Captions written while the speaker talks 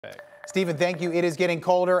Stephen, thank you. It is getting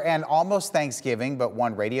colder and almost Thanksgiving, but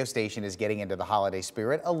one radio station is getting into the holiday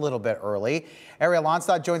spirit a little bit early. Ariel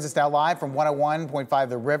Onstad joins us now live from 101.5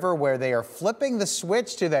 The River, where they are flipping the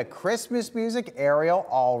switch to the Christmas music. Ariel,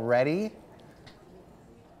 already?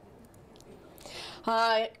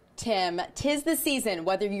 Tim, 'tis the season.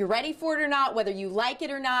 Whether you're ready for it or not, whether you like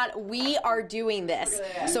it or not, we are doing this.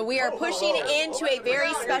 So we are pushing into a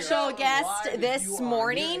very special guest this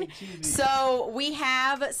morning. So we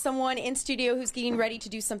have someone in studio who's getting ready to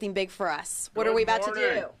do something big for us. What are we about to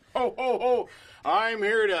do? Ho, ho, ho. I'm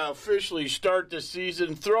here to officially start the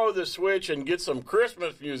season, throw the switch, and get some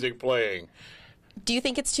Christmas music playing. Do you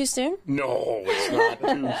think it's too soon? No, it's not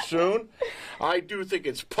too soon. I do think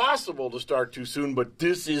it's possible to start too soon, but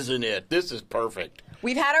this isn't it. This is perfect.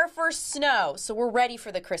 We've had our first snow, so we're ready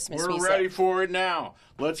for the Christmas music. We're ready for it now.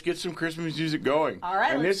 Let's get some Christmas music going. All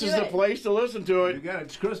right, and let's this is the place to listen to it. You got it.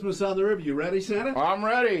 It's Christmas on the River. You ready, Santa? I'm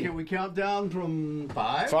ready. Can we count down from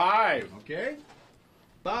 5? 5. Okay.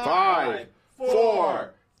 5,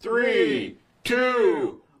 4, 3,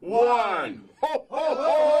 2, 1. Ho, ho,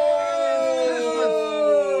 ho!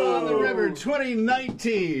 On the River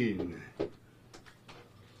 2019.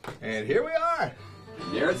 And here we are.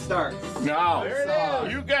 There it starts. Now, There it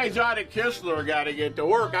is. you guys out at Kistler got to get to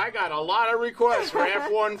work. I got a lot of requests for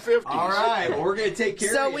F-150s. All right, well, we're going to take care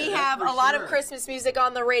of So you. we That's have for a lot sure. of Christmas music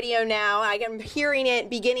on the radio now. I am hearing it,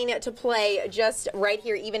 beginning it to play just right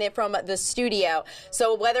here, even from the studio.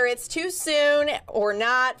 So whether it's too soon or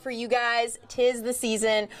not for you guys, 'tis the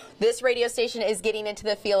season. This radio station is getting into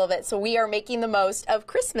the feel of it. So we are making the most of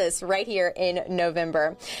Christmas right here in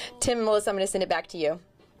November. Tim and Melissa, I'm going to send it back to you.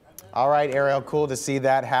 All right, Ariel, cool to see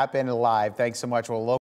that happen live. Thanks so much. Well,